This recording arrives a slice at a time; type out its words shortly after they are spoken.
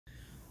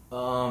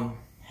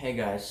Hey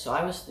guys, so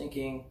I was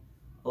thinking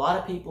a lot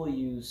of people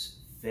use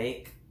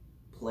fake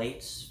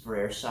plates for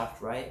airsoft,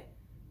 right?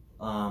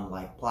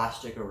 Like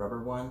plastic or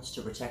rubber ones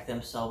to protect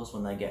themselves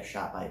when they get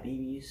shot by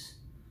BBs.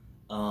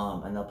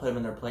 And they'll put them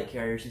in their plate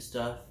carriers and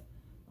stuff.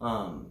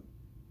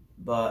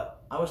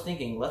 But I was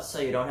thinking, let's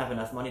say you don't have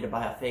enough money to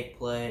buy a fake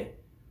plate,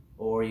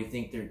 or you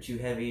think they're too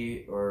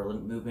heavy or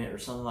limit movement or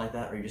something like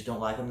that, or you just don't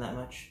like them that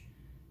much.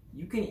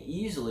 You can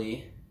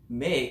easily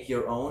make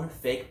your own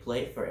fake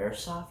plate for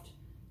airsoft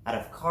out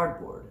of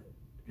cardboard,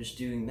 just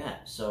doing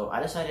that. So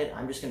I decided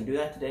I'm just going to do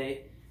that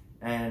today,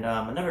 and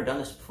I've never done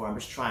this before. I'm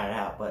just trying it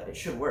out, but it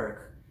should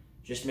work.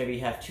 Just maybe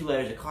have 2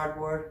 layers of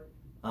cardboard,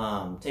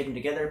 tape them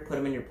together, put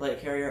them in your plate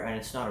carrier, and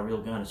it's not a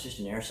real gun, it's just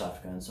an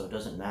airsoft gun, so it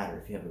doesn't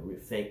matter if you have a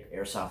fake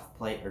airsoft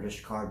plate or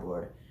just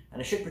cardboard, and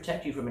it should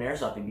protect you from an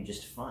airsoft BB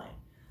just fine.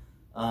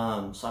 So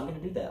I'm going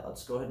to do that.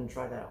 Let's go ahead and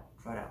try it out.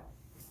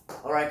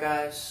 Alright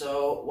guys,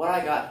 so what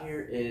I got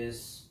here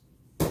is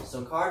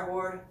some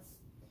cardboard.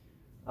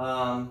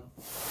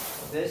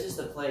 This is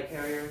the plate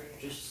carrier,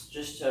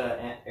 just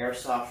an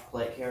airsoft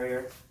plate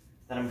carrier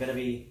that I'm going to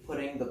be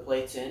putting the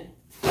plates in.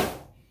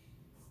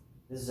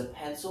 This is a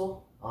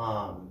pencil,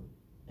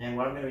 and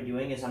what I'm going to be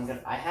doing is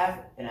I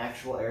have an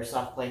actual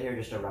airsoft plate here,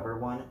 just a rubber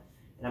one,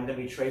 and I'm going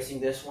to be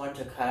tracing this one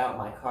to cut out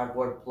my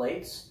cardboard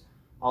plates.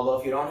 Although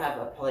if you don't have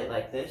a plate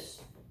like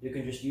this, you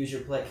can just use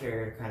your plate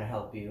carrier to kind of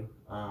help you.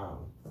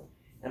 I'm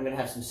going to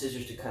have some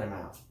scissors to cut them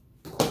out.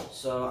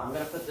 So I'm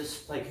going to put this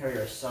plate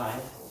carrier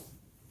aside.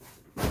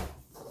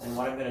 And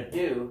what I'm going to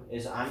do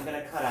is I'm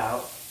going to cut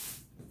out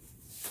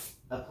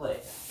a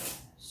plate.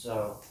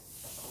 So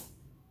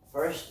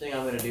first thing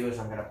I'm going to do is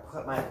I'm going to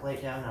put my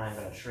plate down and I'm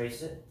going to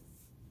trace it.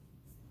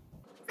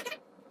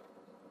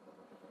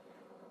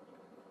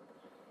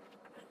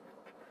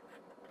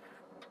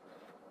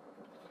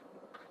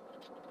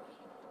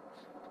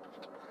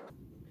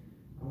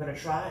 I'm going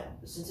to try,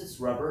 since it's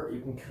rubber,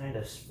 you can kind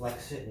of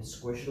flex it and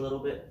squish it a little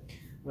bit.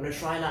 I'm going to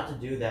try not to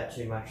do that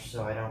too much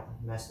so I don't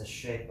mess the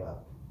shape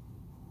up.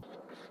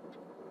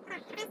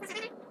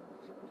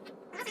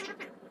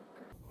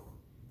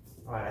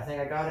 Alright, I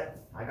think I got it.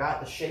 I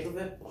got the shape of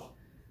it.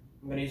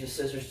 I'm going to use the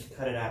scissors to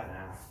cut it out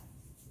now.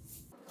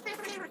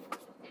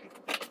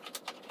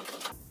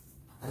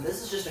 And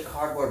this is just a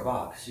cardboard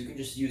box. You can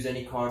just use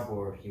any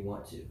cardboard you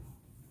want to.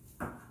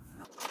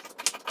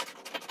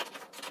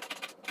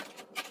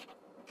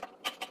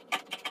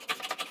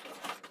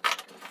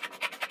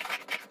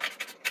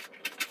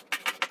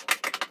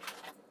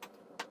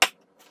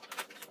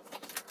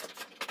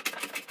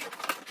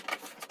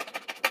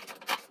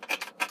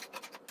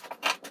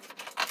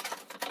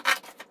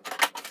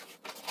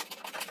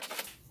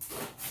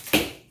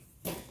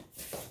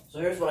 So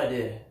here's what I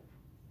did.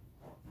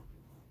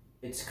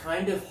 It's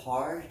kind of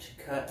hard to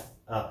cut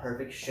a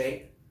perfect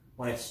shape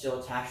when it's still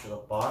attached to the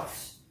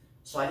box.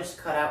 So I just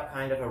cut out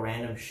kind of a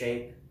random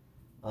shape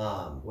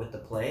with the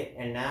plate.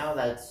 And now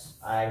that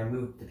I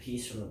removed the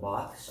piece from the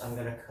box, I'm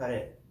going to cut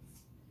it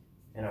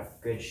in a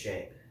good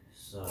shape.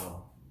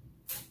 So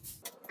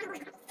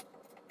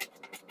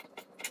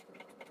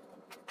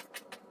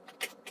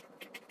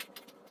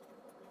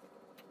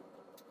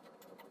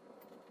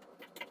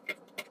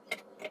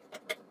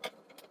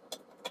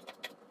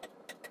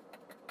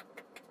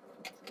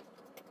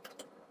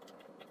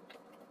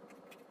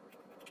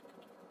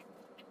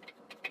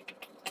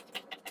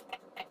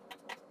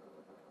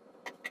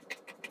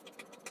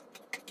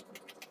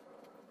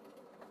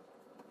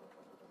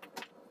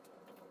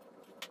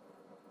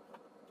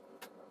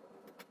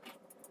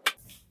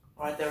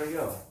alright, there we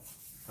go.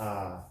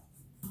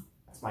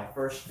 That's my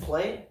first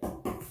plate.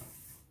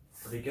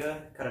 Pretty good.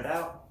 Cut it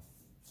out.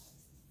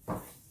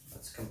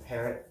 Let's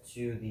compare it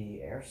to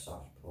the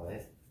airsoft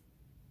plate.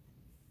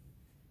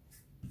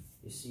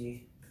 You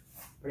see,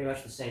 pretty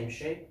much the same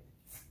shape.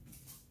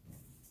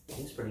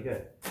 Seems pretty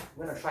good.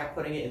 I'm going to try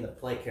putting it in the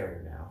plate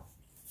carrier now.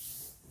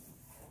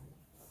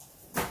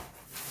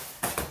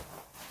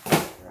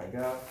 There I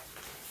go.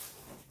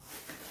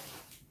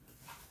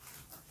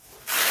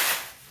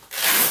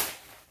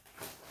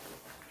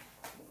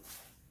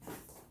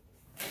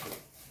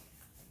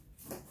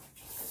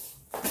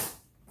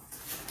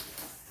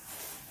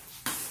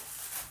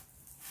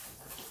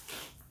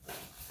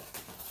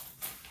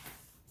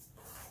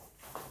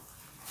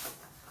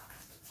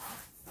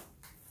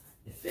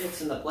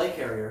 Fits in the plate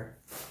carrier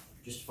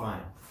just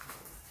fine.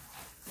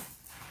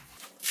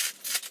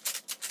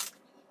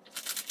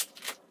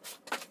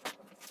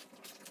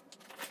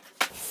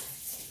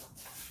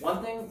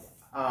 One thing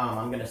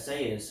I'm going to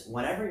say is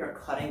whenever you're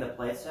cutting the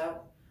plates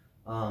out,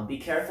 be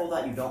careful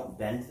that you don't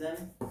bend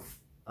them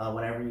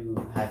whenever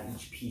you have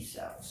each piece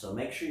out. So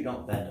make sure you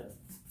don't bend them,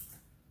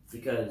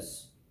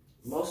 because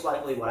most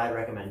likely what I'd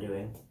recommend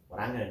doing, what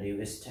I'm going to do,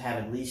 is to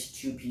have at least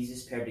 2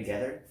 pieces paired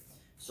together.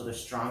 So they're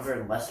stronger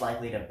and less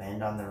likely to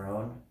bend on their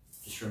own,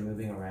 just from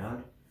moving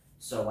around.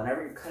 So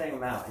whenever you're cutting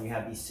them out and you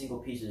have these single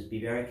pieces,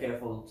 be very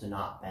careful to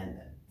not bend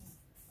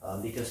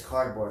them, because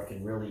cardboard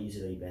can really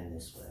easily bend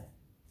this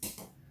way.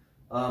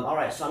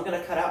 Alright, so I'm going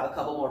to cut out a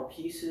couple more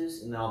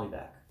pieces and then I'll be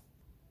back.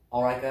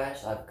 Alright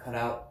guys, I've cut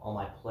out all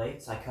my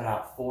plates. I cut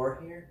out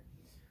 4 here.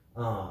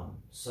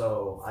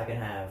 So I can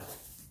have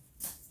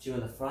 2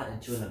 in the front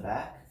and 2 in the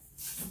back.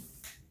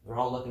 They're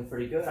all looking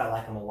pretty good. I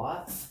like them a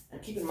lot.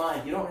 And keep in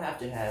mind, you don't have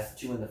to have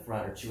 2 in the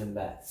front or 2 in the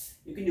back.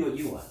 You can do what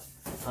you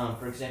want.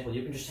 For example,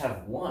 you can just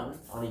have 1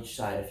 on each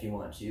side if you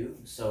want to.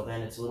 So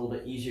then it's a little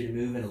bit easier to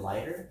move and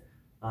lighter.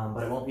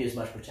 But it won't be as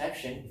much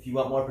protection. If you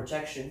want more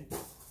protection,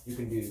 you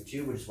can do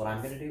 2, which is what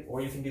I'm going to do. Or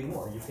you can do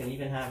more. You can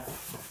even have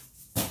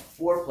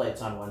 4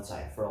 plates on one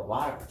side for a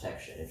lot of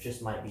protection. It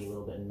just might be a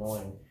little bit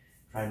annoying.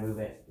 Try to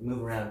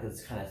move around because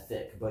it's kind of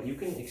thick. But you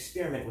can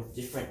experiment with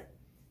different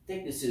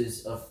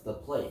thicknesses of the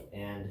plate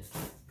and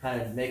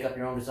kind of make up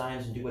your own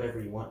designs and do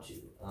whatever you want to,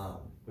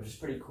 which is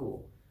pretty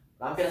cool.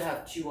 But I'm going to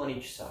have 2 on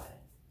each side.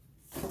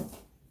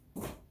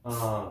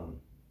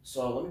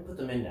 So let me put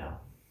them in now.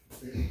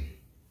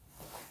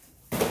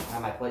 I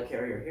have my plate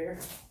carrier here.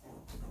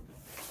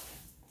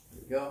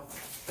 There we go.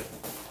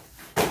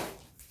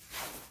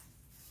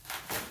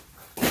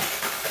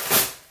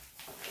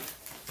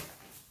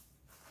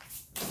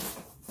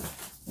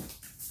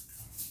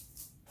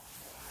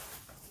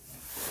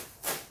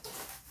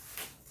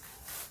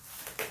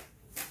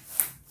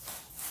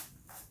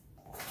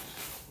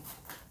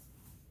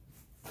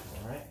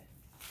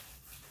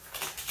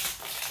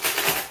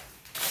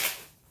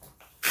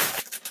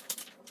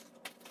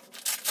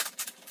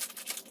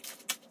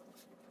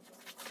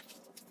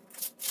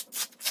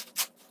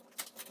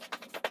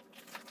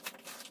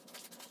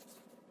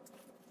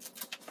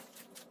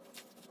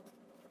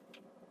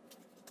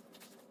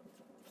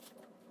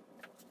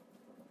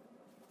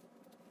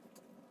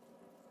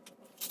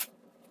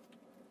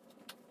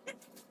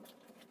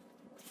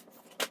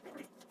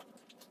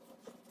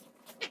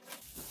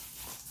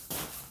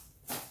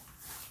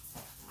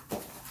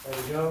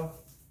 There we go.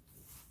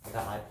 I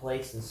got my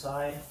plates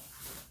inside.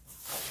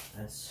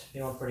 And it's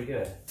feeling pretty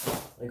good.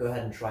 Let me go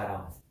ahead and try it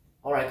on.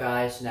 Alright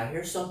guys, now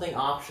here's something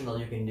optional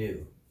you can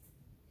do.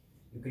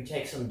 You can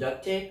take some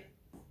duct tape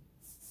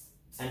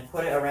and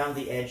put it around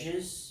the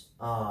edges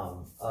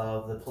of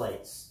the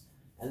plates.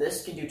 And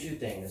this can do 2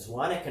 things.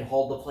 1, it can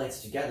hold the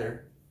plates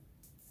together.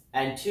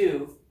 And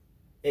 2,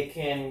 it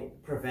can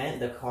prevent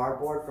the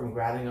cardboard from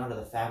grabbing onto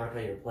the fabric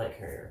of your plate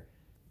carrier.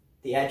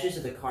 The edges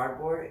of the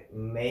cardboard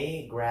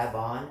may grab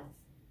on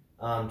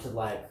to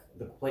like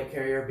the plate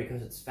carrier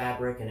because it's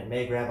fabric, and it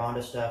may grab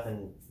onto stuff,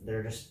 and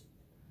they're just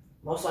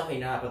most likely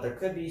not, but there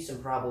could be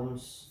some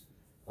problems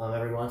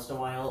every once in a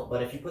while.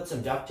 But if you put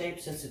some duct tape,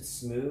 since it's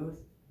smooth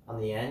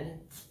on the end,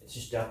 it's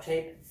just duct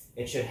tape,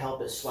 it should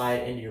help it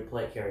slide into your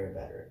plate carrier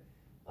better.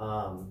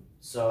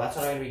 So that's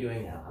what I'm going to be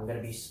doing now. I'm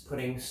going to be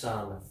putting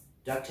some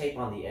duct tape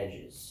on the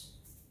edges.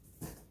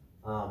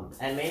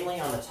 And mainly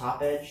on the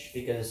top edge,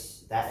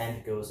 because that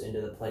end goes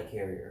into the plate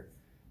carrier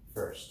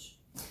first.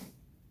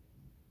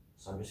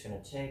 So I'm just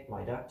going to take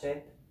my duct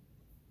tape.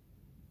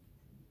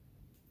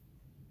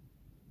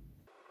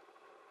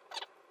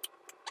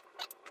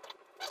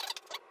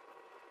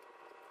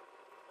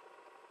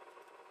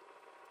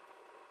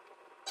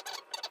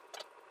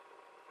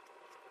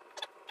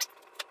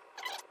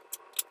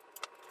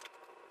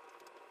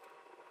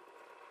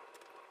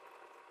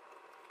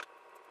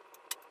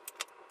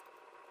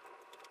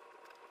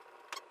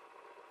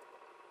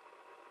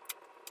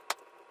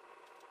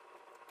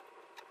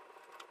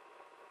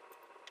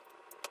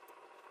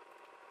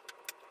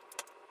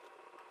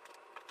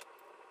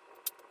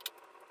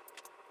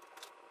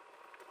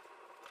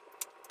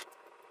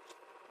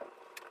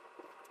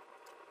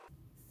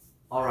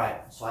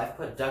 Alright, so I've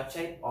put duct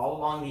tape all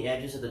along the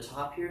edges of the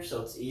top here so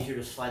it's easier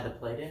to slide the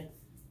plate in.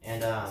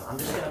 And I'm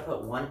just going to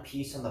put 1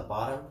 piece on the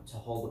bottom to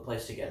hold the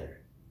place together.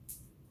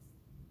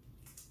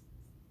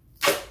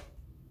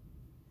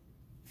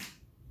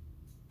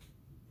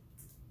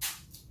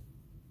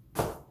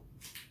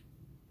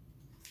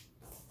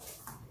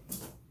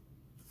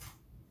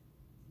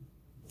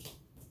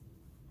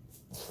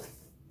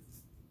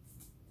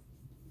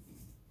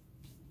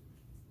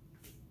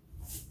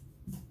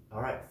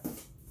 Alright,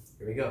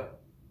 here we go.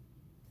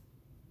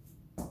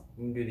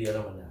 We can do the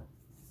other one now.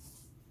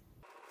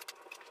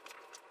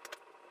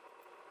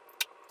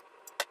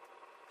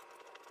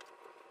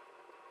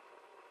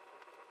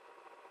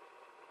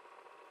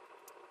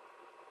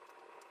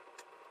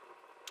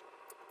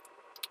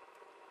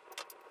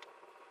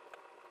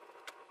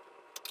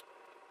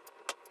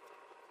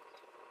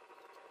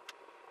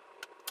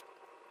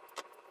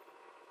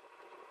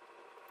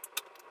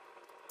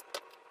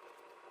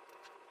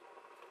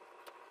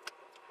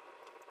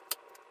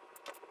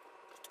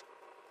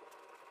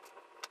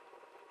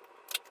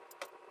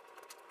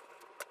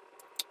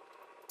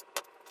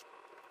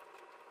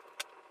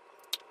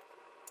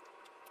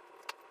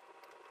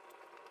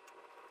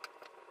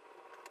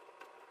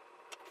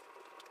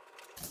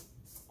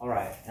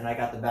 Alright, and I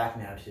got the back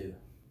now too.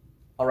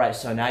 Alright,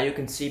 so now you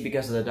can see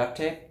because of the duct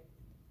tape,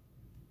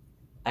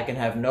 I can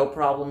have no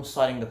problem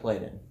sliding the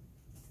plate in.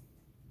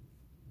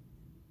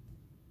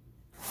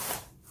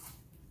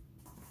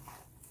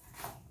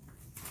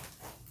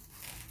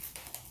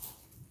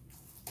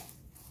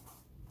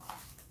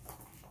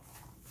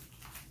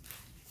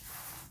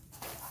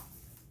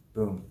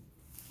 Boom.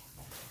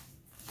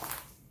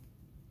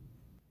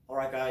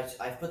 Alright guys,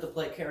 I've put the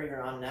plate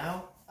carrier on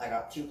now. I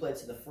got 2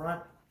 plates in the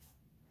front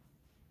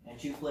and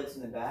 2 plates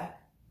in the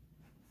back.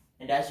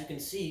 And as you can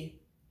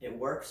see, it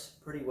works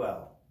pretty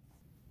well.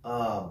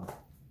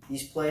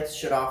 These plates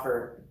should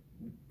offer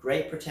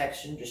great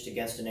protection just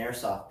against an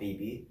airsoft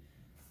BB.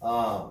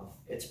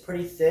 It's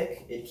pretty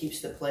thick. It keeps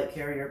the plate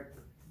carrier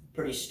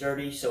pretty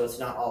sturdy so it's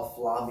not all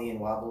flobby and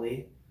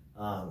wobbly.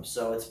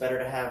 So it's better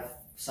to have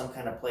some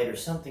kind of plate or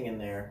something in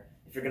there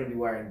if you're going to be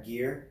wearing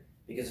gear,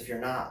 because if you're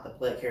not, the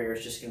plate carrier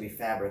is just going to be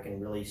fabric and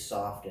really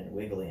soft and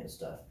wiggly and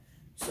stuff.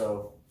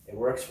 So it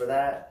works for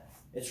that.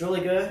 It's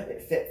really good.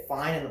 It fit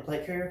fine in the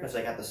plate carrier because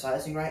I got the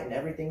sizing right and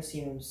everything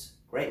seems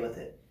great with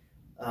it.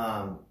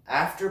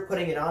 After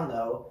putting it on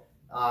though,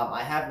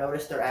 I have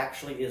noticed there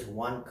actually is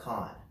one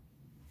con.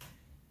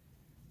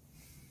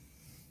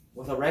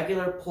 With a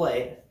regular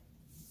plate,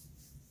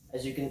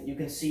 as you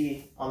can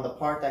see on the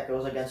part that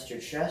goes against your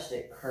chest,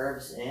 it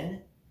curves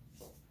in,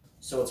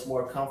 so it's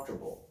more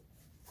comfortable.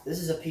 This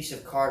is a piece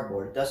of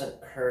cardboard. It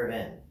doesn't curve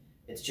in.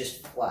 It's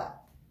just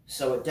flat.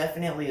 So it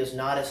definitely is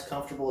not as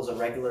comfortable as a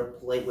regular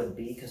plate would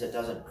be because it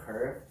doesn't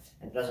curve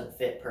and doesn't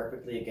fit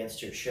perfectly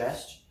against your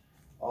chest.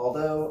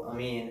 Although, I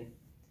mean,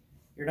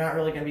 you're not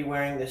really going to be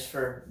wearing this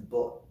for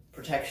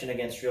protection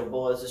against real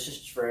bullets. It's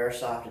just for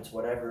airsoft. It's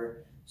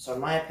whatever. So in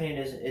my opinion,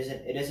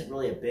 it isn't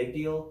really a big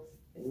deal.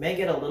 It may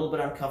get a little bit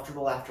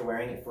uncomfortable after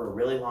wearing it for a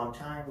really long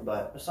time,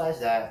 but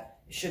besides that,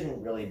 it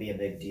shouldn't really be a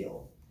big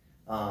deal.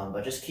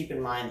 But just keep in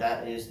mind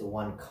that is the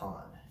one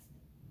con.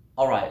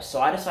 Alright,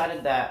 so I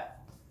decided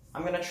that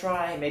I'm going to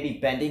try maybe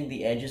bending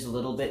the edges a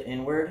little bit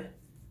inward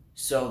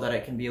so that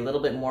it can be a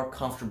little bit more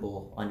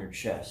comfortable on your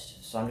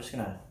chest. So I'm just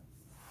going to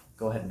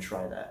go ahead and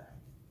try that.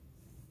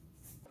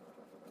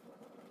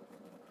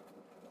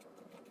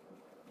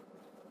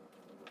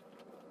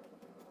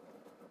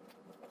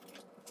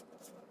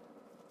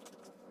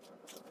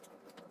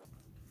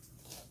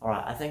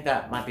 Alright, I think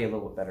that might be a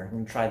little bit better. I'm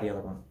going to try the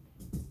other one.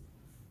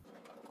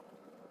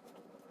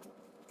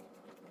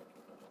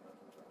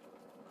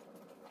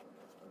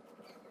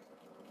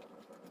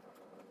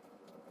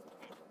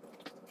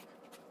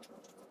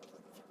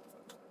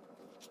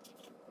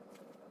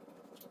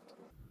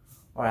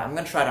 Alright, I'm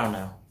going to try it on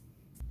now.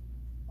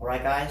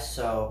 Alright guys,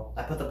 so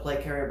I put the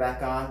plate carrier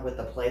back on with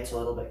the plates a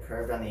little bit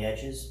curved on the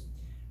edges.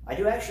 I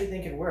do actually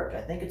think it worked.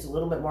 I think it's a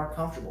little bit more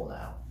comfortable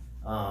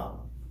now.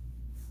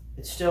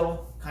 It's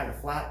still kind of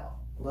flat,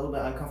 a little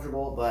bit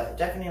uncomfortable, but it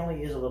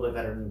definitely is a little bit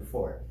better than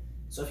before.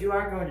 So if you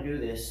are going to do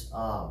this,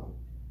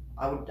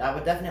 I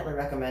would definitely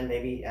recommend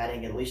maybe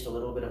adding at least a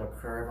little bit of a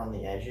curve on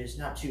the edges.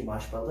 Not too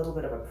much, but a little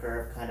bit of a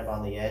curve kind of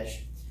on the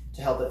edge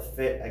to help it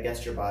fit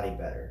against your body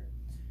better.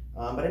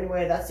 But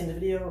anyway, that's the end of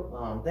the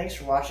video. Thanks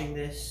for watching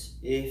this.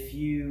 If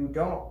you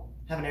don't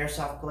have an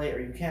airsoft plate, or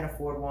you can't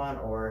afford one,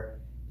 or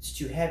it's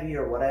too heavy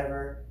or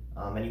whatever,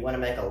 and you want to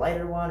make a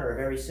lighter one or a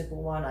very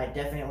simple one, I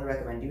definitely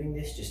recommend doing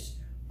this.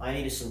 I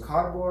needed some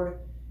cardboard,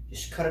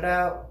 just cut it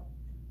out,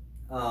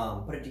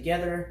 put it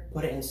together,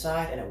 put it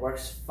inside, and it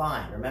works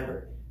fine.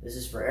 Remember, this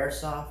is for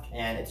airsoft,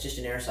 and it's just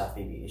an airsoft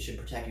BB. It should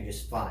protect you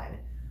just fine.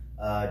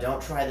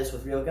 Don't try this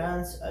with real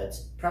guns. It's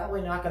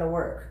probably not going to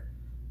work.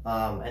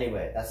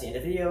 Anyway, that's the end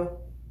of the video.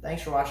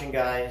 Thanks for watching,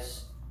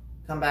 guys.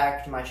 Come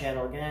back to my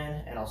channel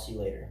again, and I'll see you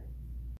later.